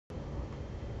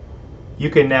You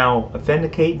can now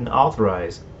authenticate and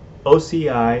authorize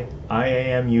OCI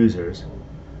IAM users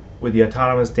with the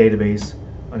autonomous database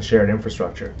on shared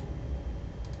infrastructure.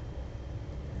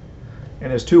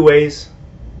 And there's two ways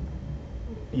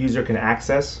a user can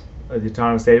access the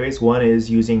autonomous database. One is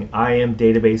using IAM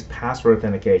database password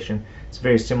authentication. It's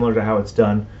very similar to how it's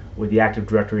done with the Active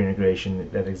Directory integration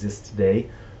that exists today.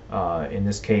 In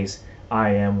this case,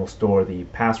 IAM will store the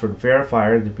password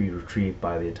verifier to be retrieved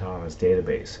by the autonomous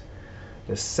database.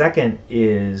 The second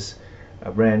is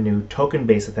a brand new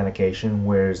token-based authentication,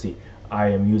 where the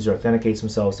IAM user authenticates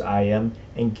themselves to IAM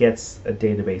and gets a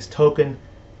database token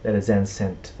that is then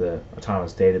sent to the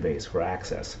autonomous database for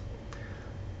access.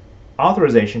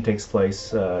 Authorization takes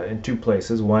place in two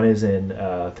places. One is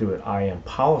through an IAM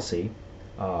policy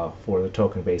for the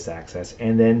token-based access,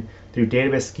 and then through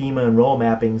database schema and role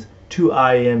mappings to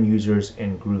IAM users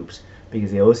and groups,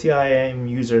 because the OCI IAM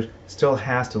user still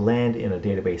has to land in a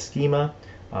database schema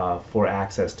for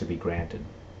access to be granted.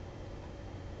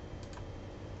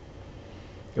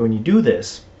 And when you do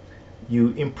this, you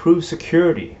improve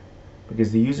security,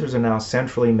 because the users are now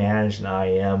centrally managed in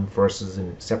IAM versus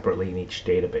separately in each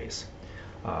database.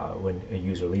 When a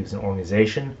user leaves an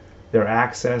organization, their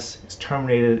access is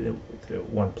terminated at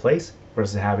one place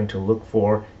versus having to look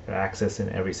for their access in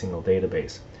every single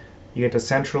database. You get to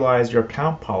centralize your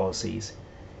account policies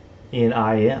in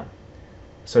IAM,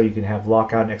 so you can have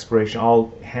lockout and expiration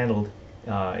all handled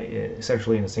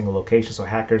essentially in a single location, so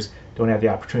hackers don't have the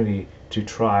opportunity to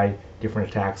try different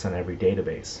attacks on every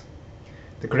database.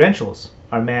 The credentials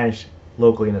are managed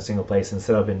locally in a single place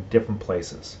instead of in different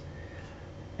places.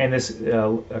 And this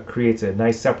creates a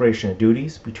nice separation of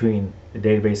duties between the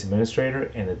database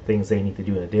administrator and the things they need to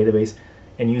do in the database,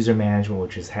 and user management,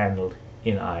 which is handled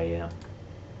in IAM.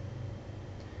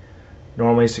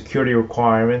 Normally, security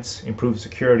requirements improve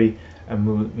security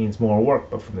and means more work,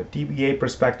 but from the DBA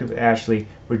perspective, it actually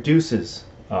reduces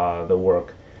the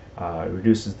work,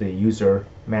 reduces the user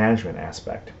management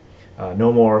aspect.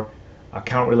 No more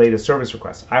account-related service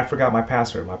requests. I forgot my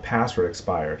password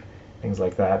expired, things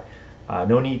like that.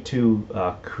 No need to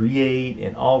create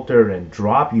and alter and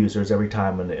drop users every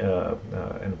time an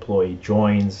employee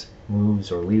joins,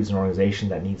 moves, or leaves an organization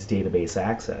that needs database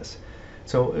access.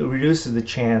 So it reduces the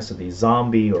chance of these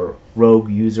zombie or rogue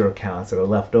user accounts that are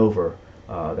left over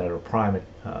that are prime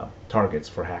targets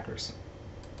for hackers.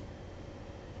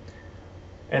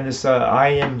 And this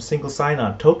IAM single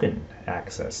sign-on token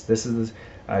access. This is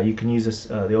you can use this.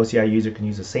 The OCI user can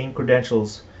use the same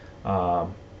credentials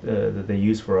that they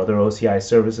use for other OCI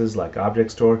services like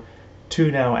Object Store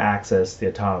to now access the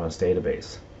autonomous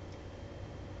database.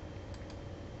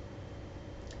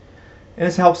 And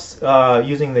this helps,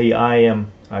 using the IAM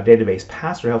database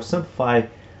password, helps simplify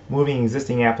moving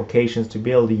existing applications to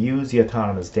be able to use the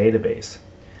autonomous database.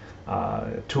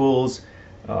 Tools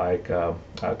like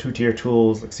two-tier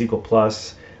tools like SQL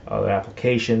Plus, other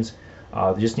applications,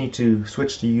 they just need to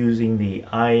switch to using the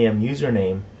IAM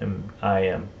username and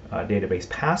IAM database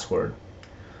password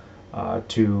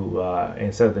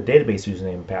instead of the database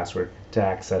username and password to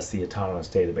access the autonomous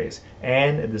database.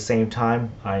 And at the same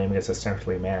time, IAM gets to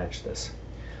centrally manage this.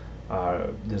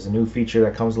 There's a new feature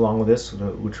that comes along with this,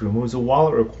 which removes a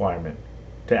wallet requirement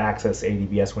to access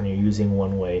ADB-S when you're using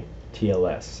one-way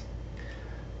TLS.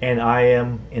 And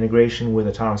IAM integration with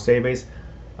autonomous database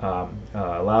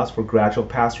allows for gradual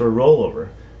password rollover,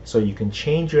 so you can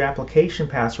change your application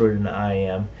password in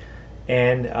IAM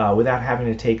and without having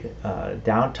to take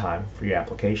downtime for your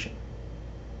application.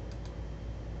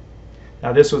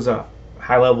 Now, this was a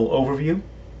high-level overview.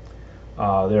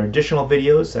 There are additional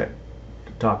videos that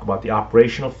talk about the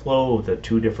operational flow of the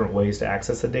two different ways to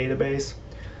access the database.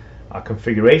 A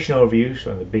configuration overview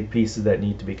showing the big pieces that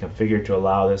need to be configured to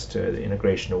allow the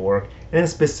integration to work, and then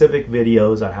specific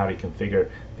videos on how to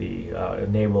configure the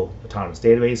enable autonomous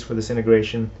database for this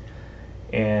integration,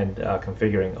 and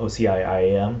configuring OCI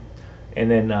IAM, and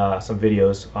then some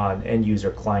videos on end user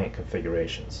client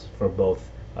configurations for both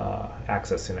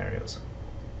access scenarios.